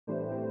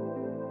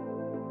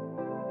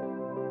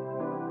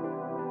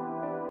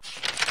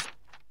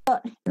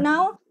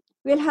now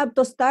we'll have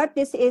to start.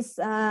 This is,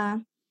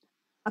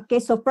 okay,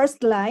 so first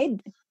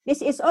slide.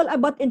 This is all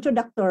about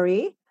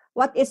introductory.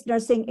 What is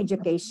nursing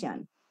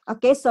education?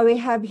 Okay, so we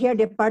have here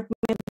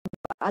Department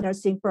of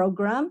Nursing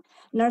Program,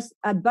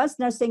 Advanced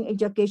Nursing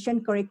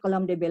Education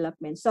Curriculum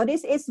Development. So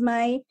this is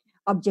my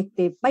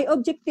objective. My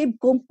objective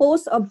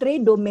composed of 3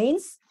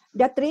 domains,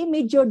 the 3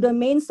 major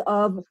domains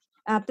of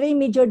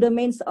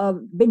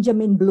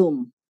Benjamin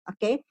Bloom.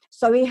 Okay,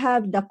 so we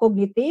have the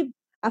cognitive,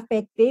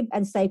 affective,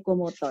 and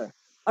psychomotor.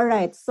 All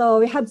right, so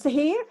we have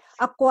here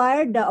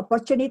acquired the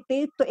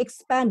opportunity to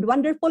expand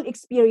wonderful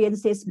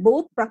experiences,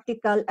 both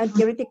practical and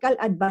theoretical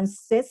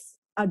advancements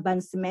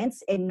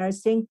in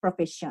nursing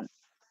profession.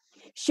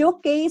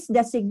 Showcase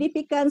the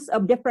significance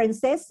of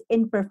differences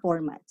in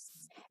performance.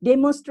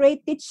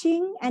 Demonstrate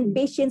teaching and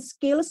patient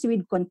skills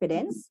with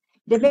confidence.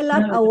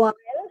 Develop a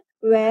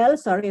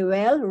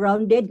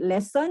well-rounded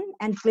lesson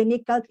and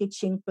clinical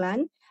teaching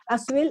plan,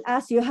 as well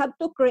as you have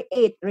to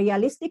create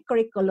realistic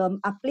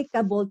curriculum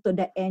applicable to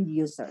the end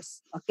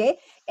users. Okay,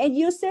 end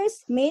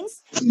users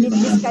means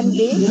this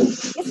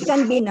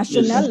can be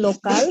national,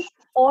 local,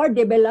 or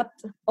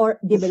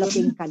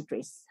developing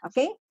countries.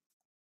 Okay,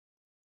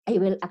 I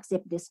will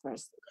accept this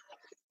first.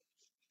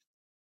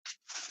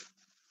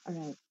 All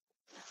right.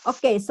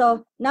 Okay,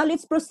 so now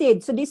let's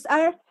proceed. So these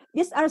are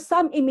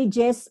some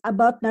images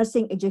about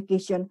nursing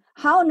education,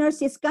 how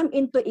nurses come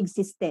into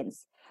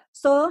existence.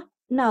 So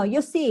now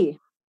you see.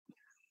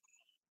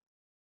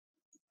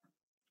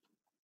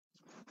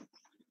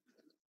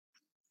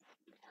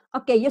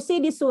 Okay, you see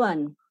this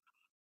one.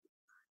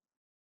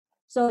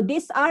 So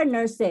these are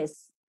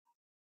nurses.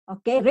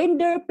 Okay,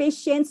 render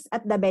patients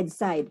at the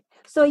bedside.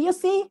 So you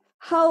see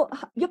how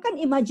you can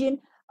imagine,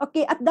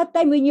 okay, at that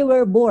time when you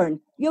were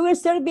born, you were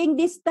serving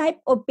this type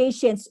of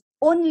patients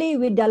only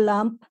with the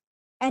lamp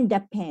and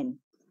the pen.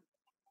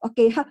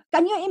 Okay,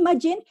 can you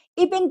imagine,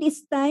 even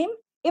this time,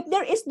 if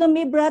there is no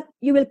MIBRAT,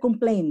 you will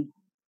complain.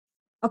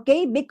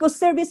 Okay, because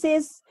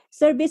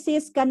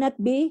services cannot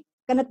be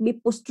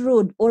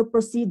postponed or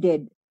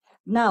proceeded.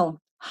 Now,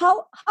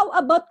 how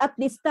about at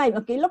this time?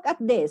 Okay, look at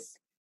this.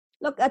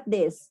 Look at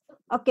this.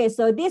 Okay,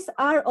 so these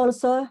are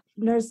also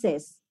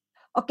nurses.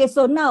 Okay,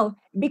 so now,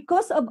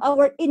 because of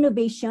our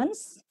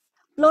innovations,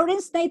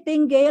 Florence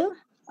Nightingale,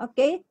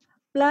 okay,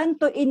 plan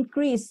to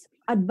increase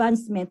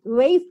advancement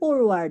way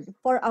forward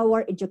for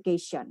our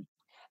education.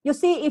 You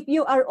see, if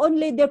you are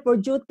only there for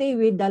duty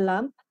with the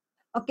lamp,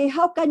 okay,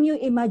 how can you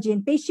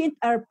imagine? Patients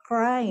are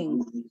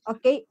crying,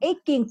 okay,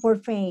 aching for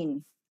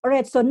pain. All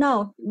right, so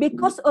now,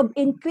 because of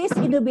increased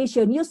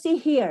innovation, you see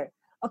here,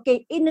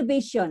 okay,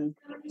 innovation.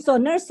 So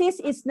nurses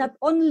is not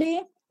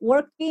only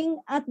working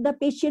at the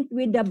patient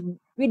with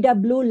the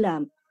blue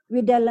lamp,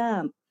 with the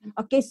lamp.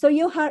 Okay, so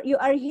you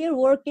are here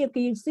working.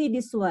 Okay, you see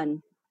this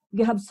one.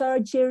 You have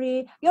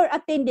surgery. You're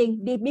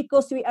attending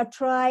because we are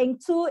trying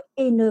to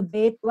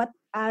innovate what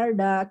are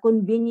the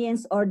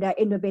convenience or the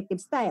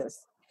innovative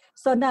styles.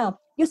 So now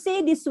you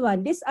see this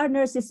one. These are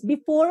nurses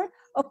before.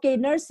 Okay,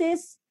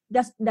 nurses.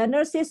 The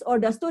nurses or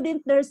the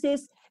student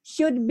nurses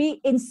should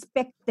be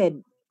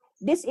inspected.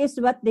 This is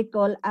what they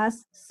call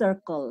as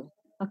circle.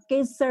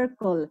 Okay,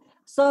 circle.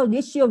 So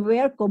this should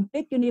wear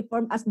complete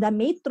uniform as the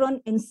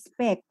matron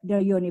inspect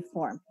their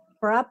uniform,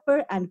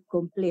 proper and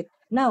complete.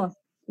 Now,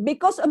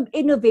 because of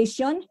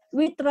innovation,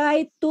 we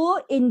try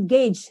to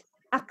engage,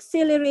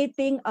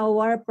 accelerating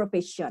our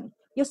profession.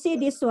 You see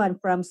this one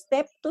from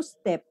step to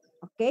step,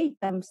 okay,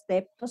 from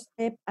step to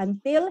step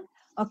until,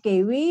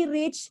 okay, we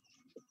reach,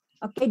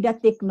 okay, the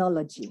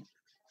technology.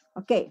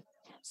 Okay,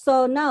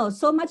 so now,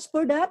 so much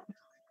for that.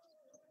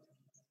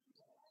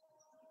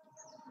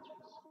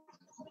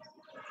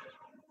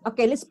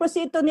 Okay, let's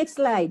proceed to next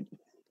slide.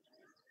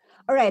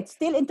 All right,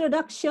 still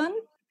introduction.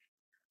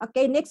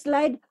 Okay, next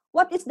slide.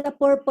 What is the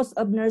purpose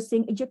of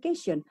nursing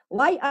education?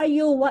 Why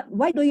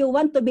do you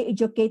want to be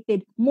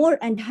educated more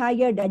and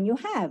higher than you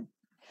have?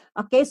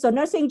 Okay, so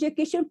nursing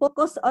education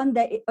focus on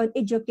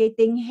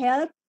educating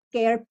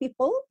healthcare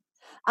people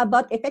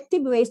about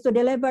effective ways to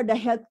deliver the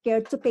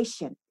healthcare to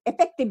patients.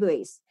 Effective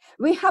ways.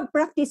 We have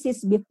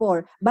practices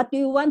before, but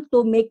we want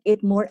to make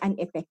it more and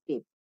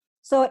effective.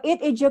 So it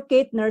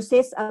educates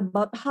nurses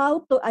about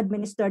how to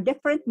administer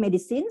different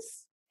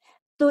medicines,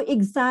 to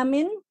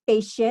examine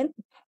patient.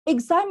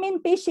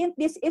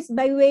 This is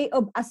by way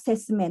of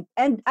assessment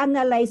and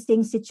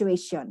analyzing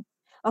situation.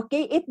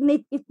 Okay, it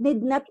need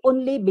not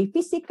only be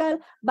physical,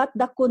 but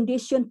the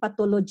condition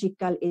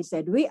pathological is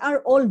said. We are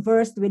all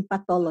versed with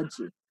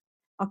pathology.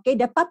 Okay,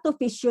 the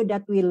pathophysio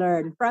that we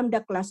learn from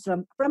the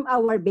classroom, from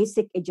our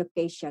basic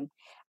education,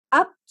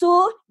 up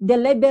to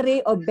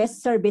delivery of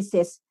best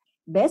services.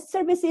 Best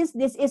services,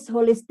 this is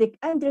holistic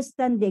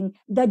understanding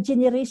the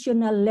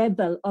generational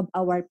level of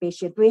our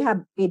patient. We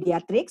have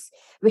pediatrics,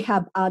 we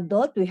have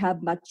adult, we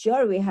have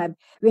mature, we have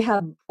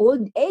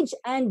old age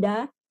and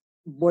the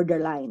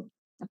borderline.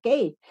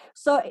 Okay,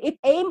 so it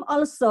aims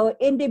also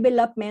in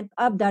development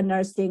of the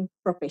nursing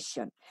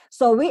profession.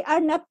 So we are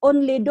not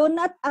only, do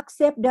not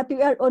accept that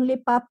we are only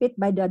puppet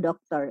by the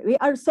doctor. We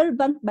are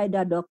servant by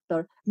the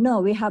doctor. No,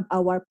 we have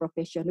our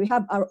profession. We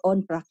have our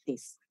own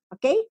practice.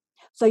 Okay?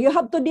 So you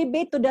have to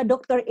debate to the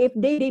doctor if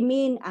they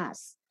demean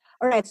us.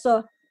 All right,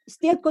 so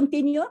still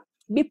continue.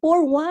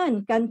 Before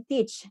one can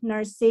teach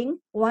nursing,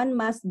 one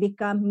must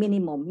become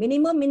minimum.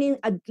 Minimum meaning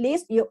at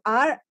least you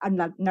are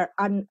an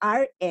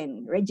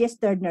RN,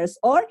 registered nurse,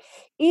 or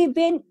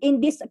even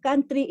in this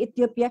country,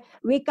 Ethiopia,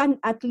 we can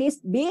at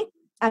least be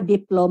a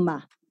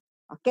diploma.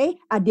 Okay,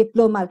 a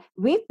diploma.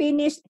 We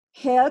finished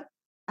health,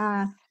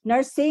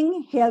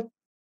 nursing,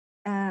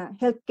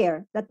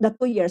 healthcare, that the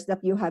 2 years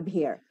that you have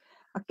here.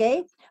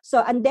 Okay,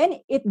 so and then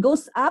it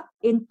goes up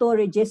into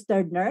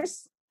registered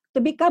nurse to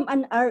become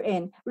an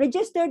RN.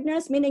 Registered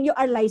nurse meaning you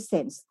are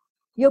licensed.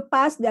 You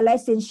pass the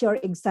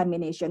licensure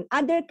examination.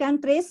 Other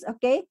countries,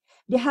 okay,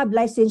 they have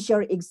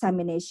licensure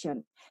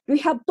examination. We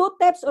have two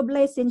types of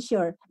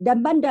licensure: the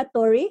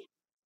mandatory,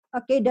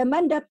 okay, the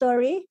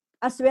mandatory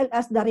as well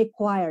as the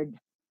required.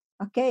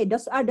 Okay,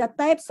 those are the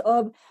types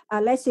of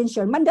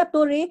licensure.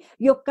 Mandatory,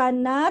 you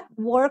cannot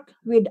work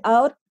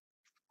without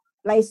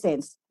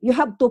license. You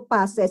have to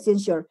pass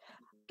licensure.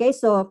 Okay,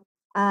 so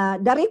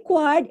the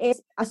required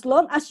is as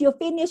long as you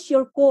finish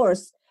your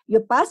course,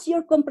 you pass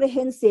your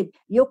comprehensive,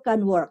 you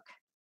can work.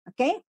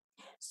 Okay,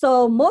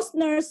 so most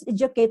nurse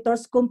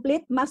educators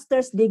complete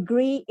master's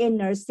degree in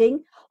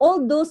nursing,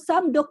 although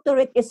some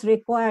doctorate is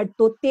required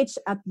to teach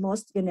at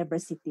most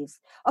universities.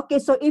 Okay,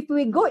 so if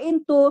we go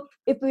into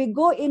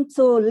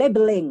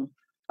labeling,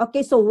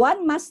 okay, so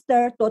one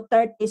master to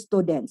 30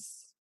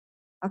 students.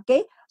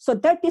 Okay, so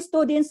 30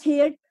 students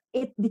here,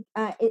 it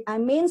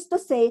means to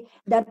say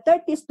that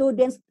 30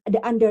 students,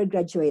 the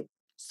undergraduate.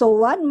 So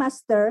one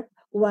master,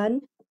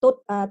 one to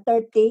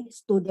 30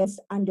 students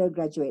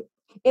undergraduate.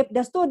 If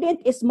the student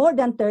is more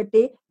than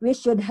 30, we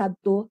should have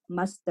two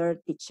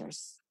master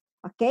teachers.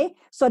 Okay,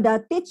 so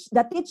the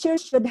teacher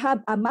should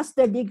have a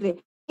master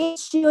degree. It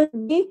should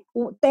be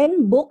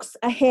 10 books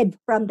ahead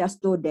from the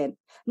student.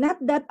 Not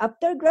that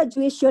after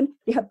graduation,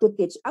 they have to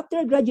teach.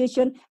 After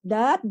graduation,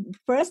 that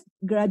first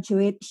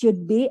graduate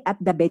should be at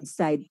the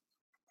bedside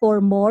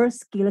for more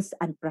skills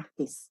and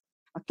practice.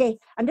 Okay,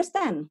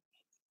 understand?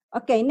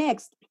 Okay,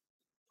 next.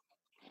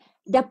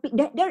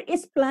 There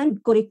is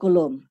planned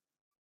curriculum.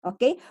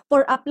 Okay,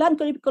 for a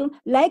planned curriculum,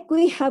 like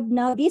we have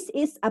now, this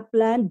is a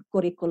planned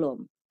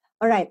curriculum.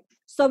 All right,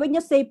 so when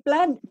you say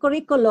planned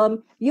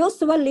curriculum,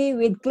 usually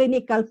with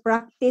clinical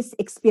practice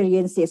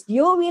experiences,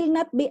 you will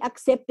not be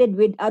accepted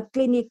without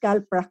clinical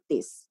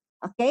practice.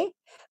 Okay,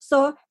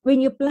 so when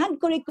you plan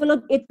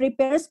curriculum, it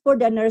prepares for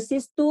the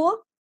nurses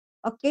to,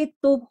 okay,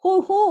 to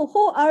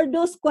who are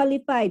those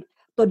qualified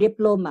to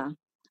diploma.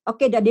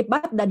 Okay, the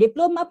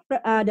diploma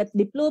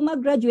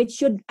graduate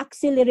should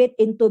accelerate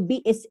into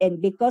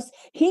BSN because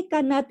she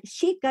cannot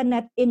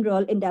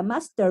enroll in the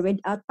master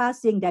without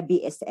passing the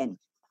BSN.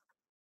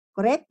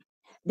 Correct?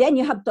 Then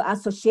you have to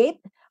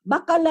associate.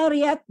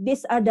 Baccalaureate,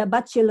 these are the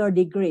bachelor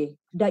degree,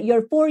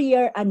 your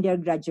 4-year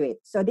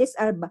undergraduate. So these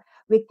are,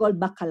 we call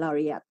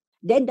baccalaureate.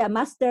 Then the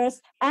master's,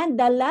 and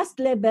the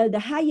last level, the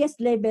highest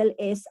level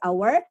is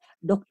our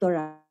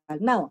doctoral.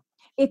 Now,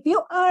 if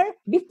you are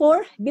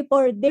before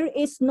there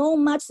is no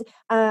much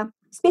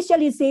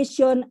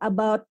specialization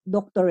about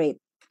doctorate.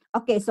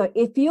 Okay, so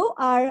if you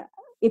are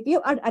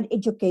an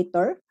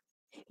educator,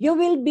 you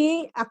will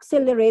be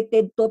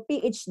accelerated to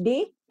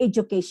PhD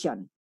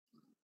education.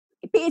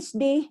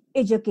 PhD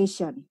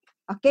education.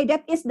 Okay,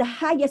 that is the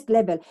highest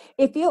level.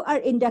 If you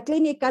are in the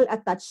clinical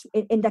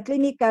in the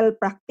clinical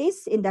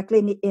practice, in the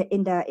clinic,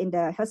 in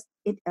the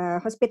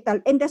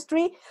hospital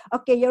industry,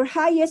 okay, your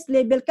highest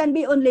level can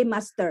be only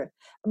master.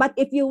 But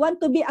if you want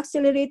to be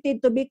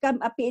accelerated to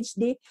become a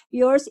PhD,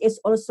 yours is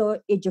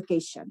also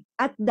education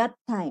at that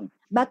time.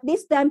 But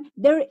this time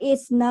there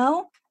is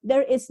now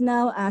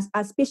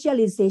a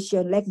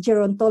specialization like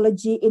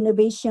gerontology,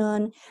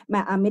 innovation,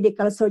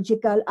 medical,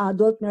 surgical,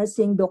 adult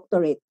nursing,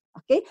 doctorate.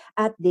 Okay,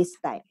 at this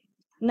time.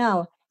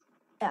 Now,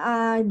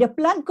 the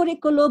planned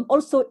curriculum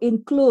also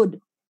include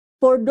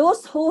for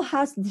those who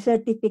has the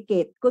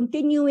certificate,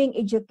 continuing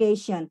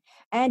education,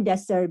 and the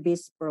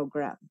service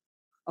program.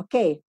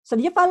 Okay, so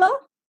did you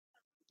follow?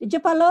 Did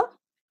you follow?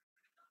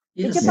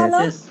 Did you Yes.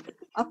 follow? Yes.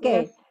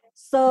 Okay.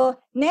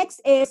 So next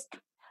is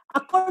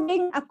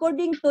according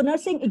to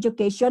nursing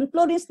education,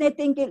 Florence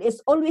Nightingale is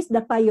always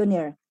the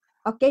pioneer.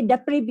 Okay, the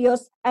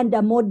previous and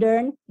the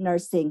modern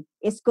nursing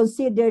is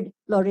considered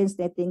Florence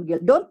Nightingale.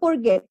 Don't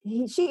forget,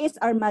 she is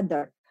our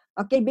mother.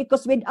 Okay,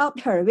 because without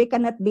her, we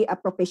cannot be a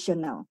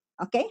professional.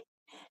 Okay,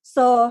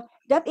 so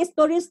that is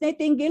Florence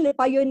Nightingale, the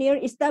pioneer,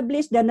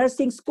 established the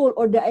nursing school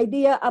or the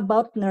idea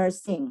about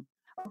nursing.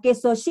 Okay,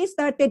 so she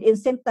started in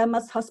St.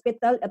 Thomas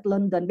Hospital at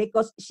London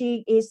because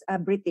she is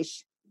a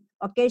British.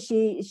 Okay,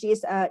 she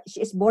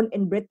is born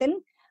in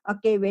Britain.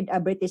 Okay, with a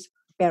British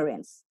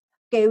parents.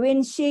 Okay,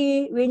 when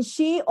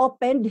she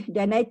opened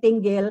the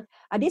Nightingale,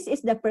 this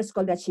is the first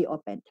school that she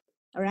opened.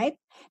 All right,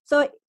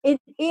 so it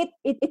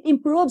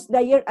improves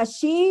the year as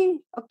she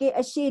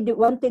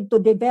wanted to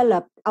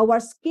develop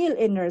our skill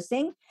in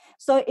nursing.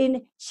 So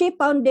she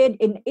founded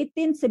in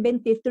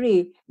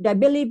 1873 the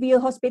Bellevue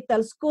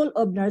Hospital School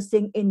of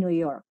Nursing in New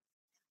York.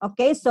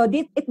 Okay, so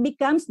it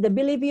becomes the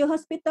Bellevue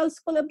Hospital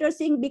School of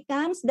Nursing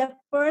becomes the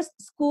first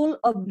school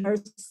of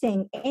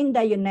nursing in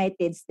the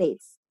United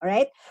States. All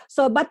right.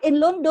 So, but in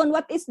London,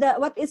 what is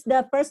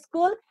the first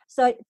school?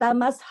 So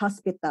Thomas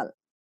Hospital.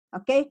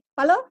 Okay,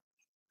 follow?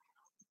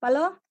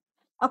 Follow?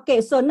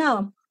 Okay, so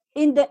now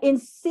in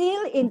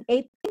seal in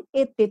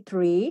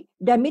 1883,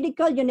 the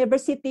Medical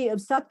University of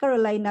South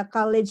Carolina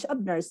College of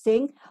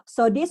Nursing.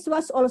 So this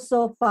was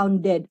also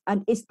founded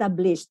and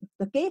established,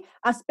 okay,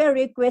 as per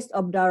request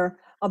of the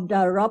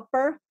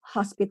Roper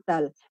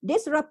Hospital.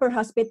 This Roper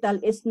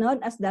Hospital is known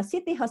as the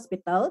City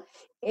Hospital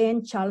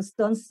in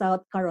Charleston,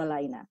 South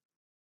Carolina.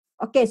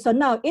 Okay, so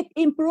now it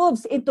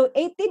improves into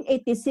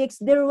 1886.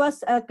 There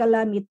was a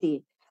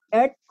calamity,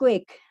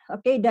 earthquake.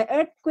 Okay, the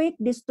earthquake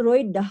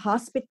destroyed the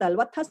hospital.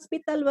 What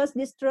hospital was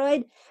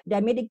destroyed? The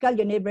Medical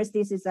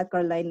University of South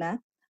Carolina.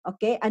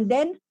 Okay, and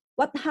then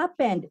what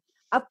happened?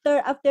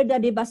 After the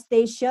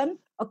devastation,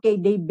 okay,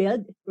 they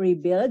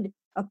rebuild.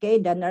 Okay,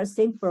 the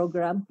nursing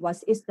program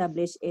was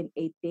established in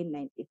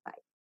 1895.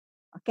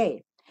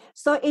 Okay.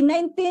 So in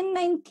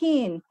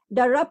 1919,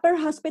 the Roper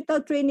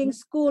Hospital Training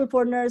School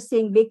for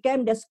Nursing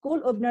became the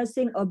School of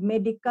Nursing of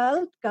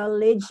Medical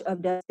College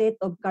of the State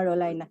of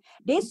Carolina.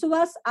 This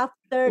was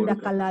after the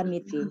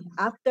calamity,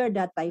 after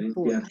the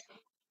typhoon.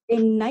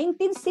 In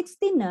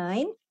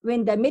 1969,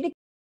 when the medical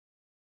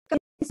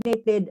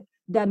designated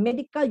the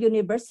Medical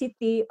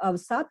University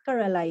of South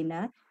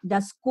Carolina, the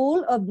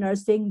School of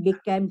Nursing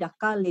became the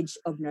College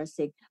of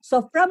Nursing.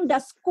 So from the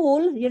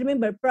school, you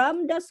remember,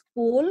 from the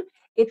school,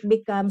 it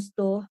becomes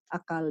to a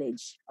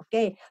college.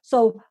 Okay,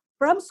 so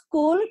from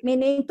school,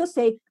 meaning to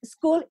say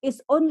school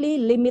is only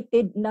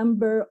limited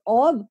number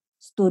of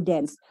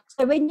students.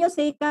 So when you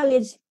say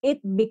college, it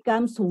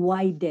becomes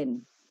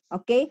widened.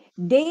 Okay,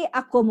 they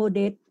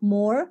accommodate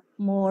more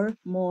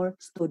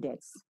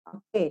students.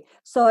 Okay,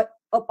 so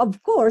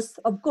of course,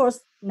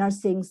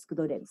 nursing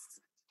students.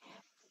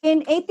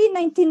 In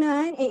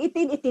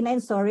 1889,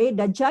 sorry,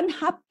 the John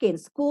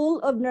Hopkins School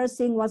of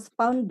Nursing was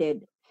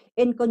founded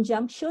in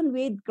conjunction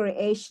with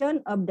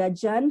creation of the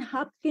John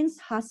Hopkins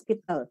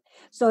Hospital.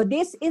 So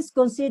this is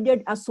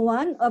considered as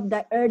one of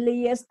the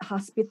earliest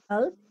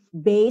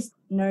hospital-based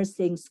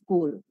nursing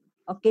school.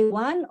 Okay,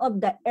 one of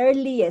the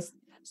earliest.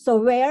 So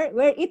where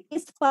it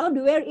is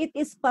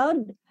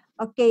found?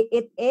 Okay,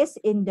 it is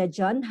in the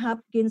John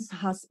Hopkins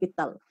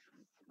Hospital.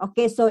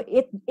 Okay, so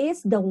it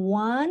is the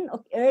one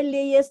of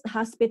earliest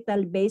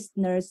hospital-based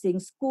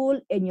nursing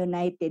school in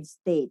United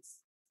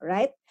States,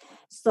 right?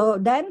 So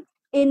then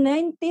in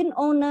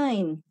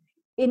 1909,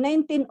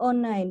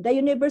 the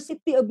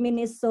University of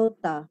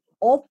Minnesota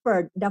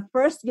offered the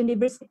first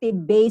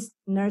university-based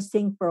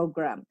nursing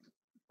program.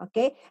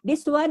 Okay,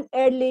 this one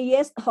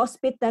earliest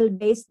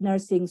hospital-based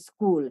nursing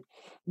school.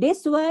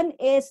 This one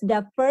is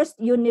the first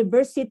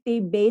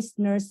university-based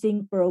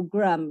nursing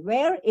program.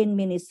 Where? In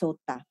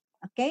Minnesota.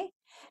 Okay,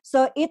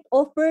 so it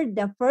offered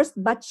the first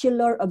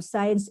Bachelor of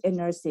Science in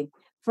Nursing.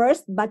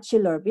 First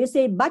bachelor. You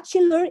say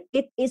bachelor,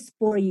 it is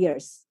 4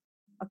 years.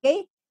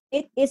 Okay,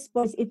 it is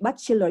for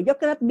bachelor. You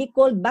cannot be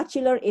called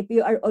bachelor if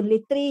you are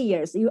only 3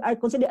 years. You are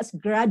considered as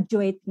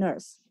graduate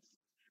nurse.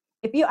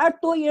 If you are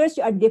 2 years,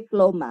 you are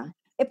diploma.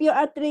 If you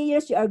are 3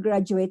 years, you are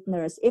graduate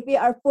nurse. If you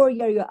are 4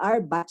 years, you are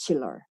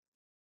bachelor.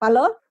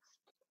 Follow?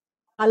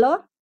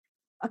 Follow?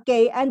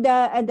 Okay, and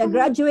the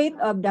graduate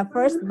of the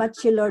first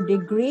bachelor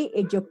degree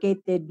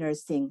educated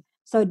nursing.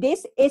 So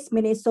this is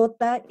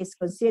Minnesota is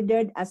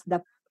considered as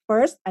the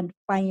first and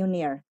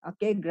pioneer,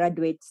 okay,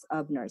 graduates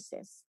of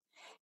nurses.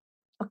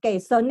 Okay,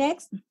 so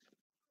next,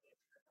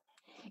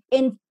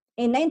 in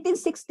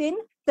 1916,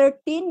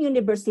 13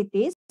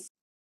 universities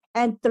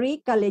and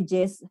 3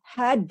 colleges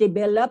had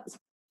developed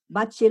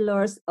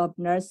Bachelors of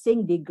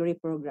Nursing degree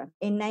program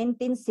in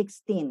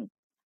 1916.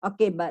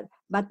 Okay, but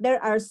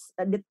there are,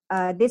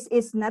 this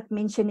is not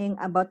mentioning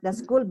about the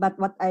school, but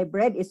what I've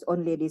read is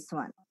only this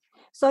one.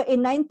 So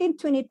in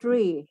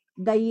 1923,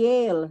 the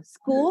Yale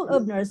School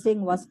of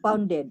Nursing was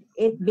founded.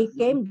 It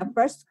became the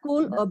first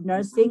school of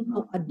nursing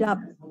to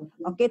adopt,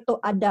 okay, to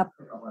adopt,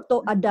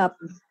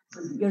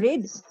 you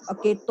read,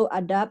 okay, to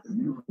adopt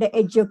the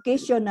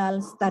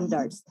educational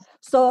standards.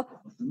 So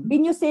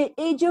when you say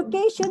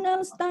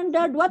educational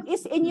standard, what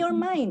is in your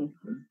mind?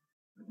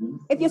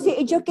 If you say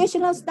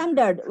educational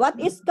standard, what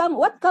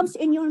comes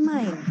in your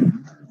mind?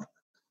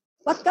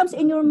 What comes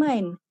in your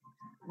mind?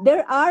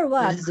 There are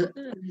what?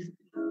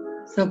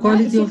 The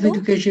quality of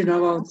education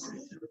about.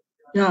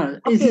 Yeah,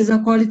 okay. It is a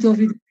quality of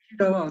education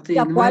about.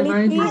 Yeah,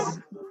 quality.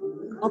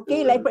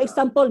 Okay, like for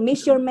example,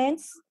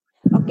 measurements.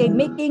 Okay,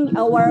 making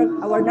our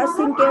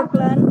nursing care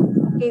plan.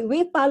 Okay,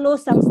 we follow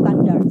some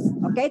standards.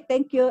 Okay,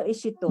 thank you,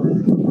 Ishito.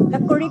 The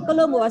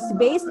curriculum was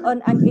based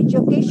on an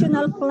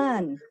educational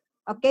plan.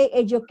 Okay,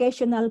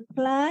 educational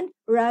plan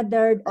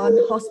rather on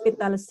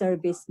hospital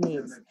service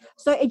needs.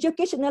 So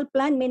educational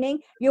plan meaning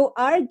you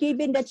are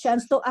given the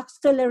chance to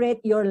accelerate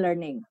your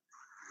learning.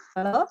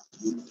 Hello?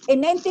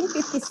 In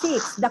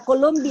 1956, the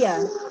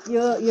Columbia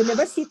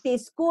University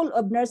School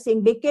of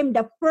Nursing became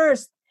the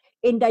first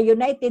in the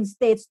United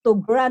States to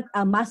grant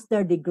a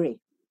master's degree.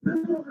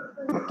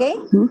 Okay,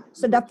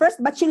 so the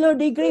first bachelor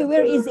degree,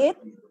 where is it?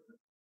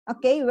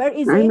 Okay, where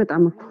is it?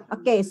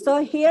 Okay,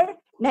 so here,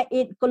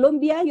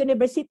 Columbia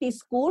University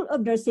School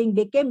of Nursing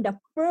became the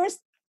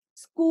first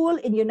school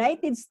in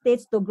United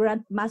States to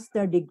grant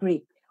master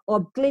degree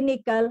of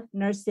clinical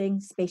nursing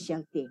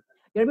specialty.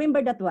 You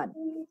remember that one?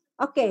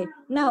 Okay,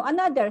 now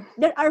another,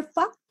 there are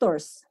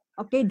factors,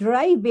 okay,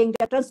 driving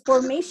the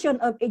transformation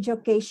of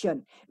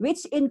education,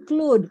 which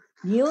include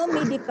new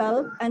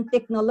medical and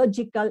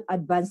technological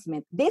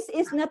advancement. This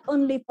is not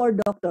only for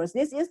doctors,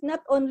 this is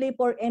not only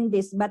for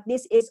MDs, but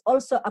this is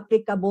also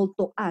applicable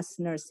to us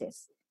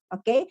nurses.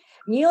 Okay,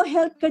 new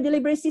healthcare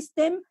delivery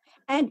system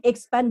and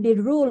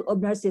expanded role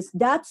of nurses.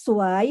 That's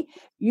why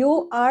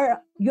you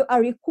are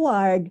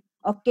required,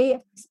 okay,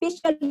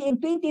 especially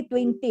in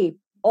 2020,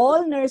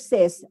 all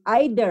nurses,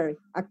 either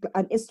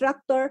an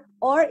instructor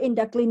or in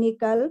the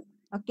clinical,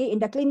 okay, in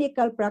the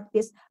clinical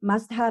practice,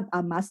 must have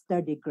a master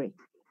degree.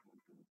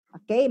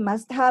 Okay,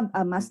 must have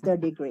a master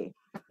degree.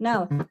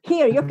 Now,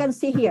 here, you can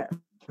see here,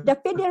 the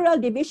Federal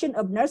Division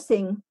of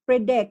Nursing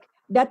predict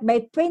that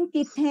by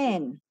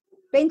 2010,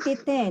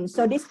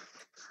 so this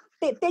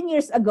 10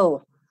 years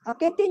ago,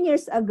 okay, 10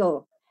 years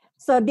ago,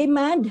 so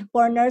demand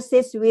for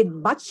nurses with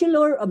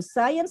Bachelor of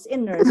Science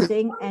in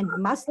Nursing and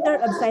Master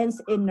of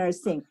Science in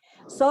Nursing.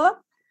 So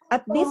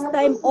at this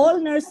time, all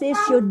nurses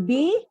should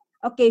be,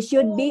 okay,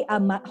 should be a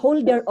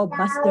holder of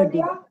master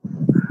degree.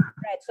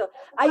 Right. So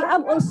I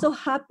am also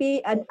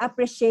happy and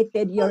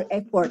appreciated your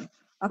effort,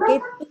 okay,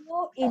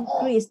 to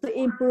increase, to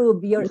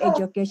improve your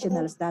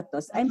educational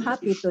status. I'm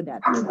happy to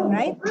that,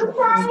 right?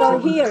 So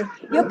here,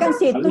 you can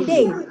see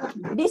today,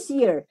 this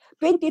year,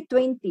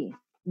 2020,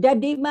 the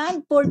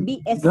demand for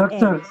BSN.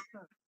 Doctor.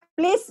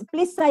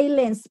 Please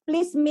silence.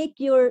 Please make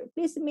your,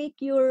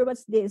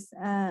 what's this?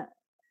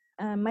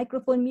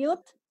 Microphone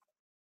mute.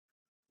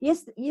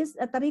 Yes,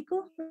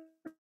 Tariko.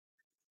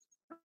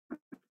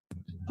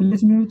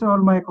 Please mute all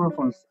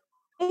microphones.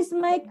 Please,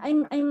 Mike.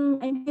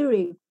 I'm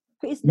hearing.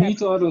 Who is that?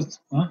 Mute all.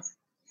 Huh?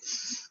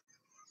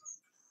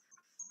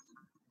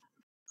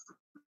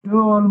 You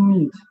all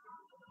mute.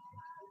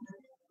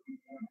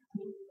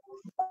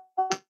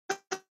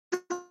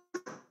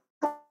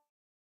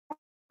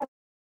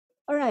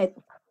 All right.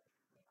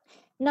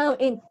 Now,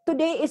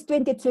 today is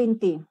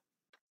 2020.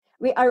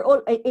 We are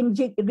all in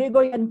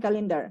Gregorian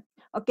calendar.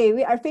 Okay,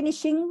 we are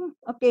finishing.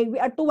 Okay, we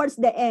are towards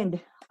the end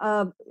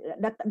of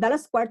the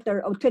last quarter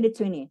of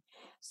 2020.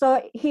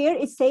 So here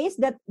it says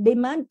that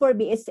demand for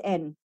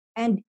BSN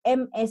and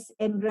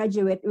MSN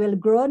graduate will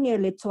grow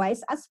nearly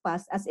twice as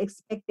fast as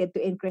expected to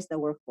increase the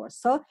workforce.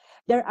 So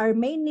there are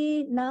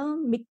many now,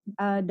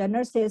 the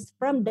nurses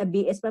from the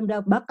from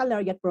the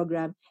baccalaureate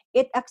program,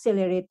 it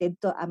accelerated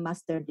to a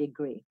master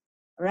degree.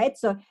 Right?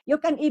 So you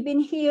can even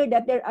hear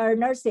that there are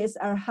nurses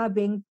are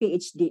having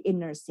PhD in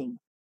nursing.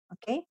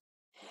 Okay?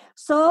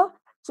 So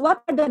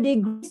what are the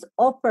degrees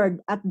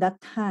offered at that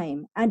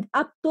time and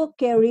up to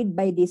carried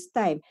by this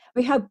time?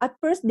 We have at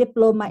first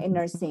diploma in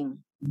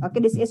nursing.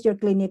 Okay, this is your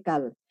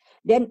clinical.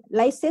 Then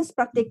licensed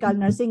practical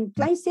nursing.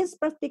 Licensed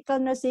practical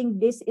nursing,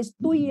 this is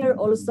 2-year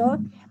also,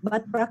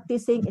 but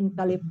practicing in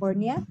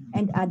California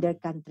and other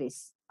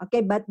countries.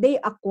 Okay, but they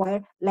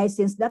acquire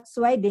license. That's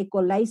why they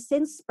call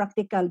licensed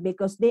practical,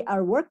 because they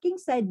are working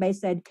side by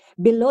side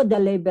below the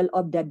level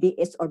of the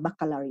BS or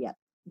baccalaureate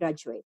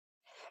graduate.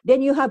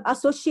 Then you have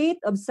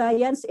Associate of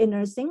Science in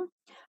Nursing.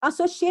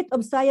 Associate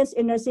of Science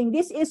in Nursing,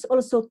 this is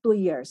also 2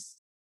 years.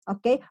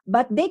 Okay,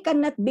 but they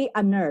cannot be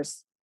a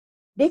nurse.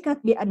 They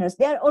cannot be a nurse.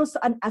 They are also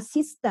an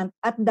assistant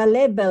at the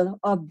level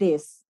of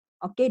this.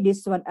 Okay,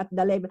 this one at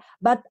the level.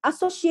 But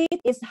associate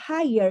is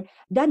higher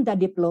than the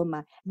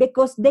diploma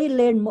because they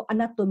learn more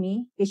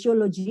anatomy,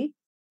 physiology.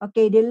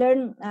 Okay, they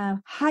learn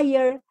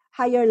higher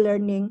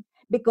learning,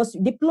 because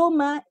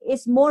diploma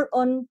is more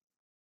on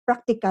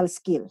practical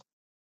skill.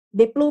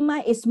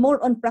 Diploma is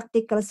more on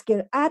practical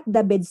skill at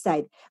the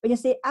bedside. When you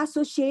say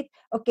associate,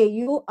 okay,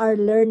 you are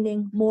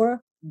learning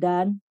more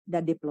than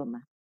the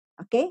diploma.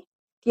 Okay?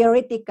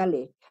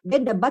 Theoretically.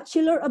 Then the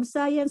Bachelor of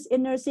Science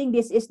in Nursing,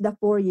 this is the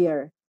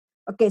 4-year.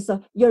 Okay, so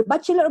your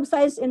Bachelor of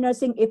Science in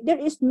Nursing, if there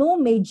is no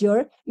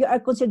major, you are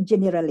considered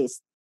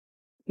generalist.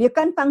 You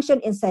can function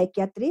in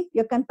psychiatry,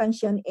 you can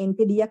function in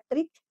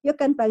pediatric, you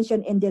can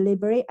function in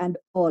delivery and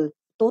all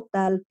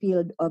total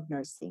field of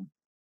nursing.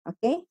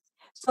 Okay?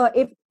 So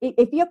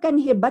if you can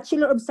hear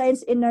Bachelor of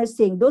Science in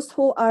Nursing, those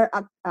who are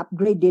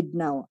upgraded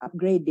now,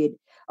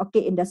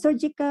 okay, in the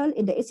surgical,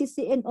 in the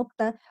ACC and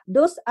OCTA,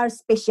 those are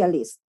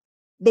specialists.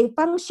 They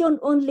function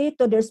only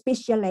to their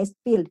specialized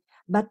field,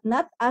 but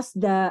not as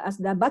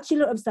the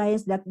Bachelor of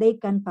Science that they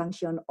can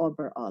function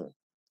overall.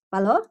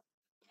 Follow?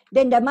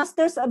 Then the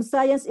Masters of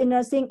Science in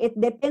Nursing, it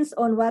depends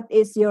on what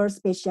is your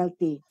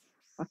specialty.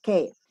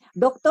 Okay.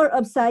 Doctor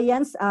of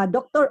Science,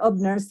 Doctor of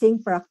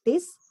Nursing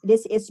practice.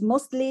 This is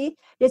mostly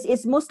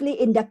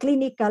in the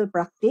clinical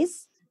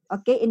practice.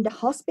 Okay, in the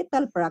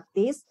hospital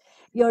practice.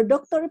 Your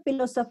Doctor of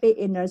Philosophy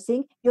in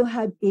Nursing, you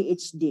have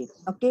PhD.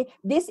 Okay,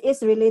 this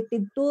is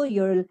related to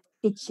your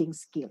teaching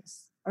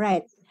skills. All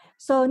right.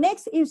 So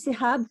next is you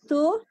have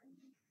to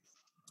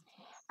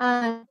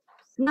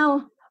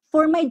Now,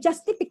 for my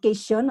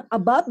justification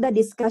about the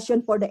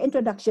discussion for the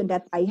introduction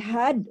that I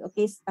had,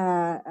 okay,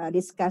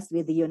 discussed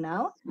with you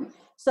now.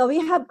 So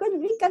we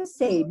can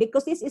say,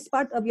 because this is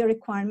part of your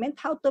requirement,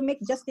 how to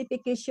make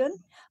justification.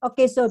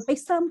 Okay, so for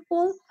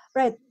example,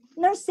 right,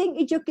 nursing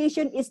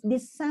education is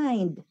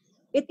designed.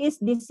 It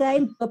is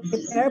designed to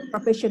prepare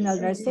professional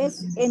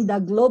nurses in the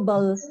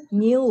global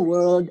new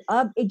world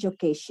of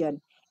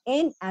education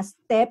in a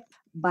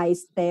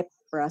step-by-step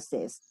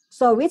process.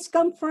 So which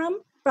come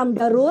from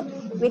the root,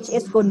 which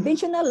is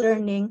conventional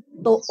learning,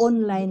 to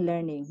online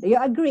learning. Do you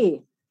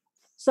agree?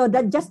 So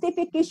the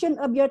justification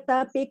of your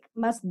topic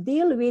must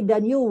deal with the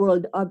new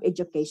world of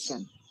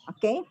education.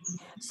 Okay?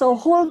 So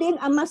holding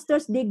a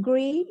master's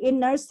degree in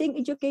nursing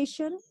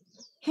education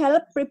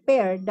help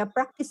prepare the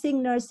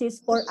practicing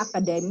nurses for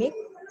academic.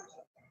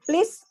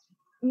 Please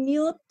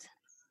mute.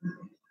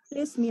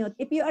 Please mute.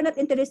 If you are not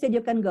interested,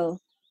 you can go.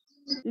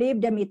 Leave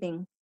the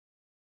meeting.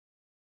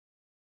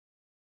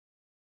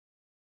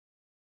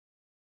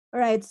 All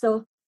right,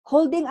 so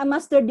holding a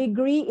master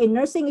degree in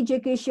nursing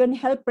education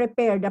help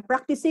prepare the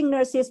practicing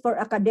nurses for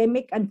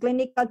academic and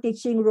clinical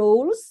teaching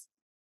roles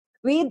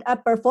with a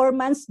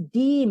performance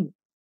deemed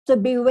to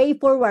be way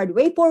forward.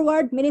 Way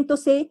forward meaning to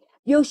say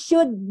you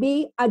should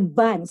be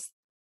advanced.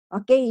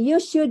 Okay, you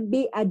should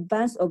be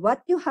advanced of what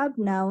you have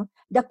now.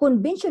 The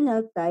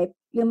conventional type,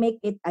 you make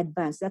it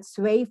advanced. That's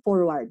way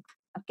forward.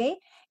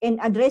 Okay, in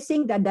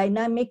addressing the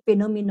dynamic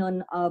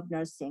phenomenon of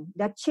nursing,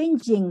 the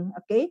changing,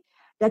 okay,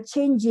 the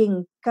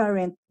changing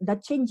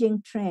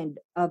trend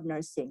of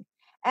nursing.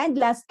 And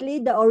lastly,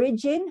 the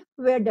origin,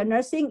 where the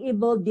nursing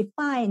evolved,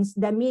 defines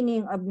the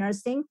meaning of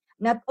nursing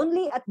not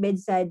only at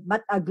bedside,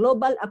 but a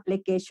global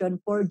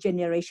application for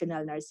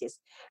generational nurses.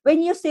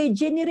 When you say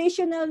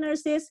generational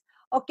nurses,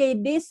 okay,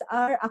 these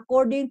are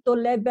according to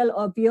level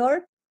of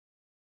your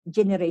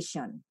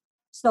generation.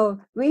 So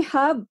we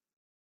have,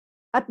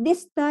 at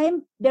this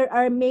time, there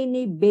are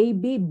many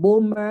baby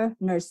boomer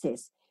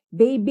nurses.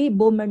 Baby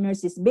boomer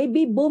nurses.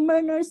 Baby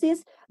boomer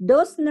nurses,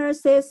 those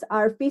nurses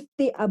are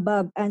 50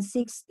 above and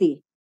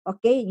 60,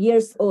 okay,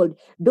 years old.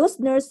 Those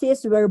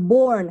nurses were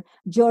born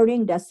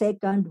during the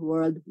Second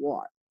World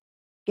War.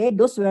 Okay,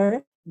 those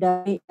were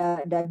the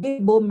baby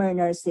boomer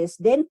nurses.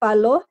 Then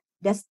follow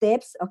the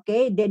steps.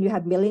 Okay, then you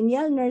have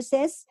millennial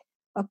nurses.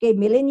 Okay,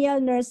 millennial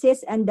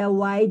nurses and the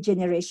Y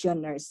generation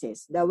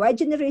nurses. The Y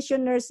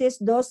generation nurses,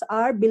 those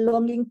are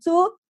belonging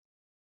to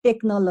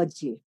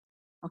technology.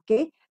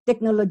 Okay,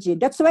 technology.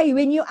 That's why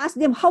when you ask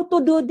them how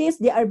to do this,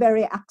 they're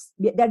very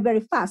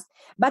fast.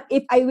 But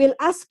if I will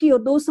ask you,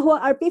 those who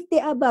are 50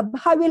 above,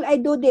 how will I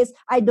do this?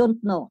 I don't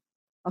know.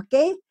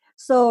 Okay,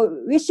 so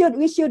we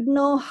should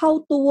know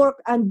how to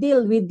work and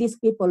deal with these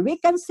people. We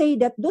can say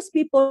that those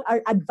people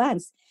are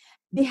advanced.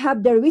 They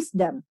have their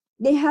wisdom.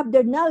 They have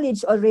their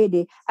knowledge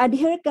already. And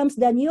here comes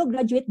the new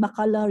graduate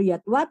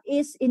baccalaureate. What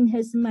is in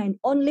his mind?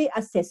 Only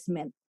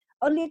assessment.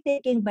 Only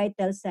taking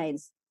vital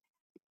signs.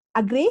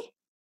 Agree?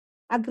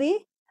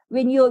 Agree?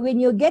 When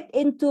you get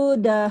into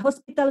the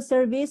hospital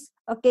service,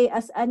 okay,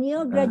 as a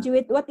new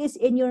graduate, what is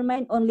in your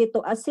mind? Only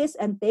to assess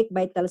and take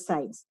vital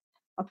signs.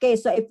 Okay,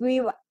 so if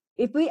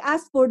we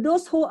ask for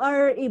those who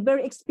are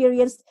very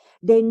experienced,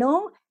 they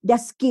know the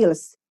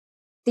skills,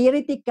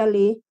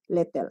 theoretically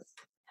little.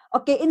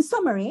 Okay, in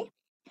summary,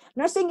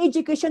 nursing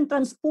education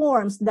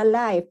transforms the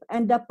life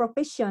and the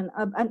profession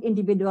of an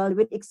individual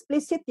with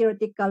explicit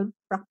theoretical,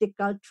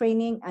 practical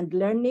training and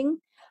learning,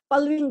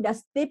 following the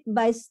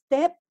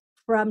step-by-step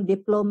from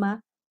diploma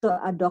to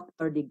a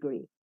doctor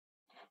degree.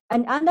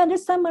 And another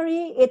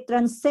summary, it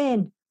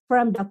transcends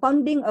from the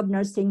founding of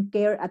nursing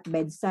care at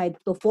bedside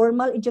to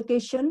formal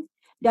education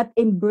that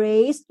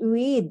embraced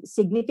with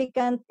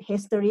significant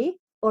history,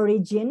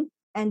 origin,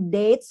 and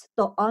dates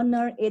to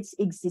honor its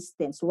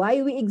existence.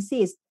 Why we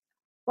exist?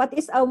 What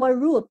is our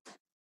root?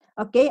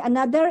 Okay,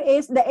 another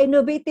is the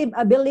innovative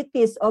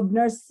abilities of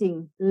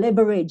nursing,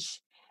 leverage.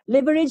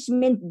 Leverage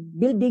means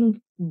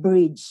building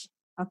bridge.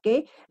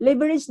 Okay,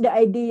 leverage the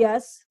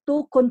ideas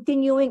to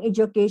continuing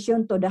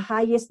education to the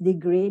highest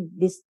degree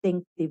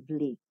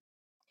distinctively.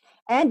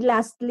 And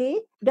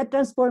lastly, the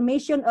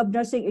transformation of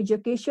nursing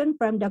education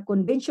from the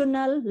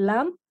conventional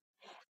lamp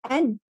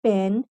and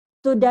pen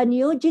to the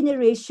new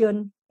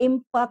generation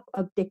impact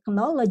of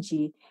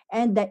technology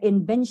and the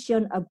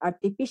invention of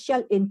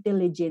artificial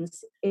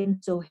intelligence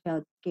into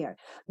healthcare.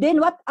 Then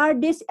what are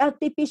these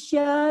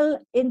artificial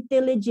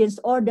intelligence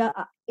or the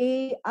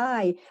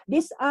AI?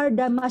 These are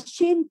the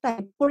machine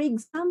type. For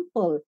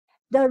example,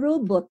 the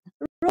robot.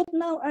 Robot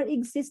now are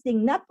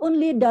existing. Not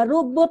only the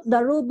robot,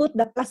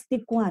 the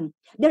plastic one.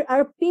 There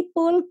are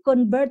people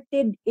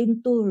converted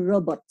into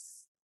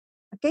robots.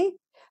 Okay?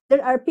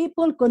 There are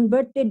people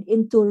converted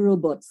into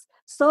robots.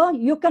 So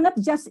you cannot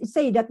just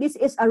say that this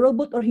is a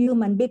robot or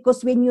human,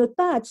 because when you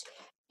touch,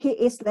 he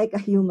is like a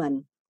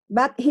human.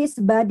 But his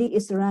body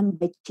is run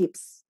by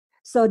chips.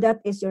 So that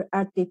is your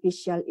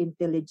artificial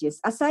intelligence.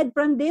 Aside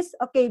from this,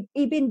 okay,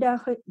 even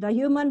the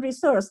human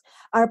resource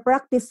are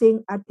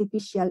practicing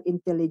artificial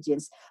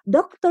intelligence.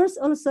 Doctors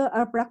also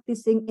are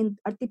practicing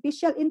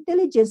artificial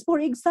intelligence. For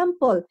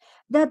example,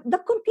 that the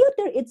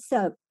computer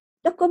itself,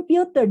 the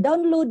computer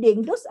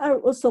downloading, those are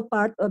also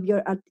part of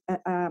your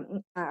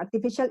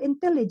artificial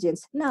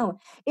intelligence. Now,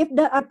 if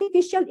the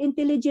artificial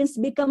intelligence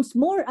becomes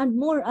more and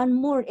more and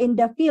more in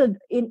the field,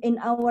 in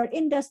our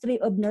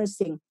industry of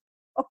nursing,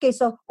 okay,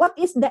 so what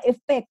is the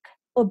effect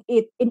of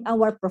it in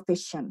our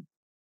profession?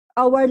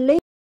 Our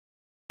labor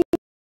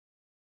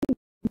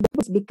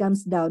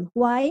becomes down.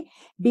 Why?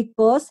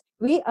 Because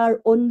we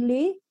are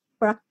only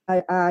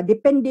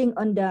depending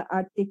on the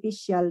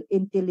artificial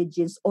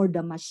intelligence or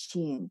the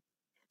machine.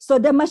 So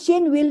the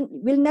machine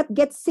will not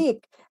get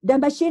sick. The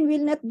machine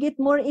will not get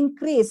more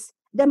increase.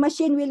 The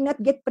machine will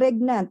not get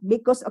pregnant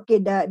because okay,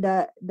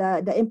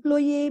 the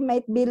employee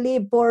might be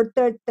leave for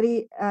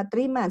 3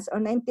 months or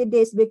 90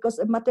 days because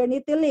of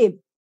maternity leave.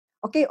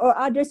 Okay, or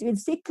others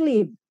with sick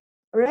leave,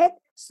 right?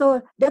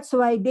 So that's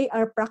why they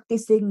are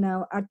practicing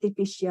now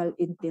artificial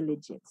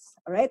intelligence.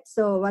 All right.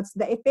 So what's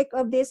the effect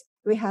of this?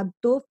 We have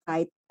to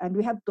fight and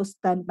we have to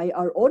stand by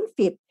our own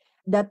feet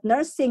that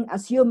nursing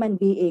as human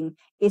being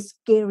is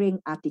caring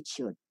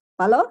attitude.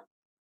 Follow?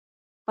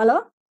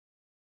 Follow?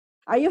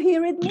 Are you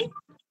hearing me?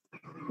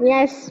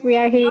 Yes, we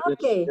are here.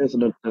 Okay. Yes,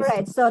 All doctor.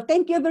 right. So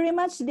thank you very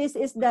much. This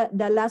is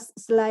the last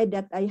slide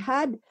that I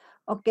had.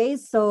 Okay.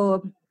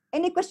 So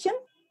any question?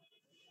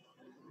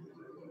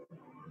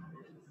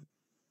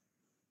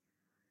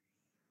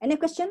 Any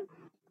question?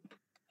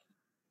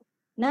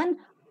 None.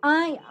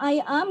 I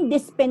am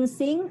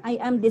dispensing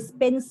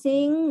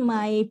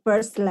my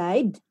first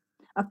slide,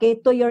 okay,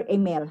 to your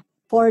email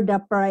for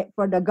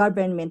the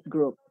government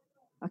group.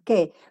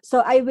 Okay,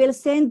 so I will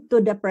send to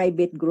the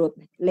private group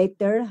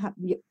later,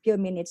 few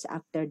minutes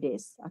after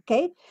this.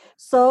 Okay,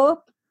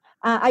 so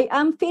I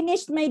am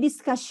finished my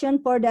discussion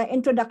for the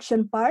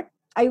introduction part.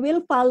 I will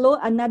follow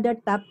another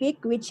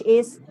topic, which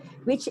is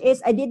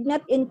I did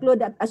not include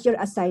that as your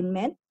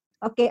assignment.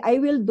 Okay, I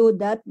will do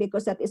that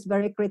because that is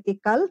very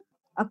critical.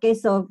 Okay,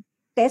 so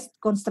test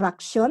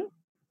construction,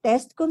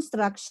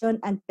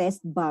 and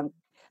test bank.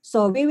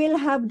 So we will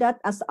have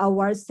that as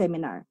our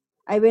seminar.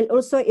 I will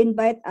also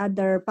invite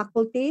other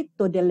faculty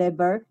to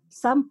deliver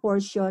some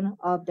portion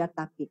of the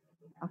topic.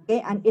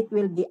 Okay, and it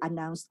will be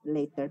announced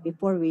later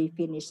before we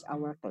finish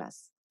our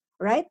class.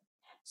 Right?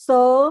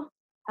 So,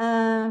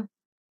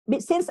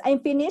 since I'm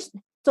finished,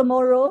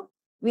 tomorrow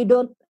we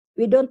don't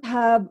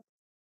have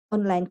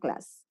online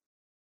class.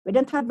 We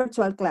don't have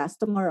virtual class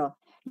tomorrow.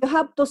 You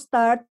have to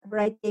start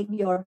writing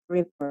your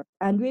report,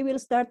 and we will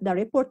start the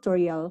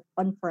reportorial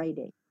on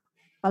Friday.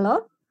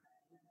 Follow?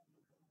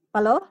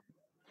 Follow?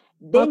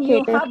 Then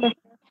Okay,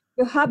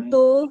 you have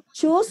to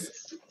choose,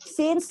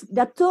 since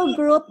the two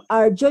groups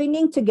are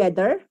joining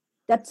together,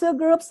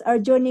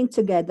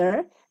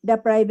 the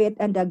private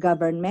and the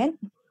government.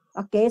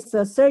 Okay,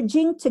 so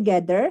surging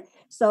together.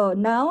 So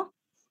now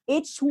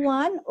each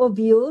one of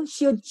you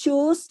should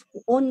choose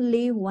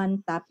only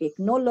one topic,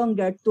 no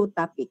longer two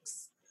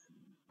topics.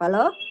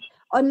 Follow?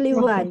 Only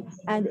one.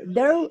 And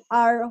there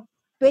are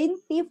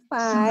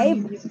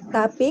 25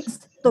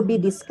 topics to be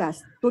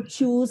discussed, to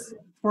choose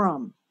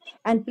from.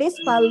 And please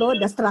follow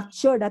the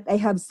structure that I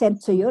have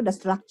sent to you, in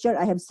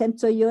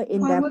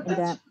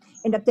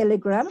the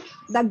Telegram.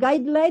 The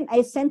guideline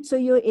I sent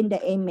to you in the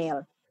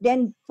email.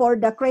 Then for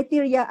the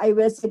criteria, I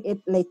will send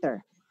it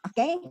later.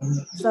 Okay?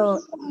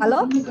 So,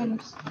 follow?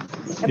 Yes,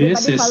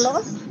 Everybody yes.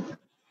 follow?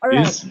 All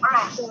right. Yes.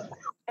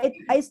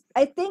 So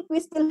I think we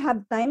still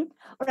have time.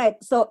 All right.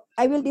 So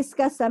I will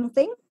discuss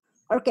something.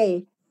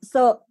 Okay.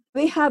 So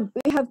we have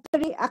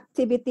three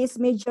activities,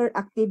 major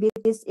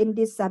activities in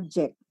this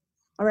subject.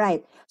 All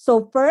right.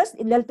 So first,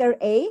 in letter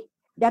A,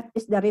 that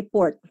is the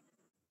report.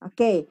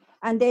 Okay.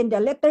 And then the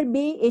letter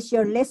B is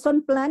your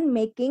lesson plan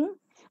making.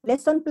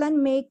 Lesson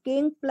plan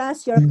making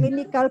plus your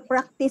clinical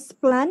practice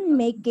plan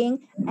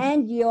making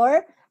and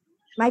your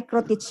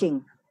micro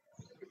teaching.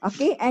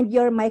 Okay, and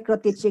your micro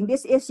teaching.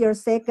 This is your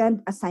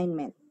second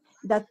assignment.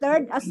 The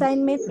third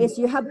assignment is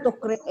you have to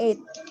create.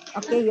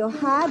 Okay, you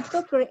have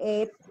to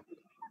create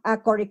a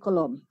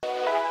curriculum.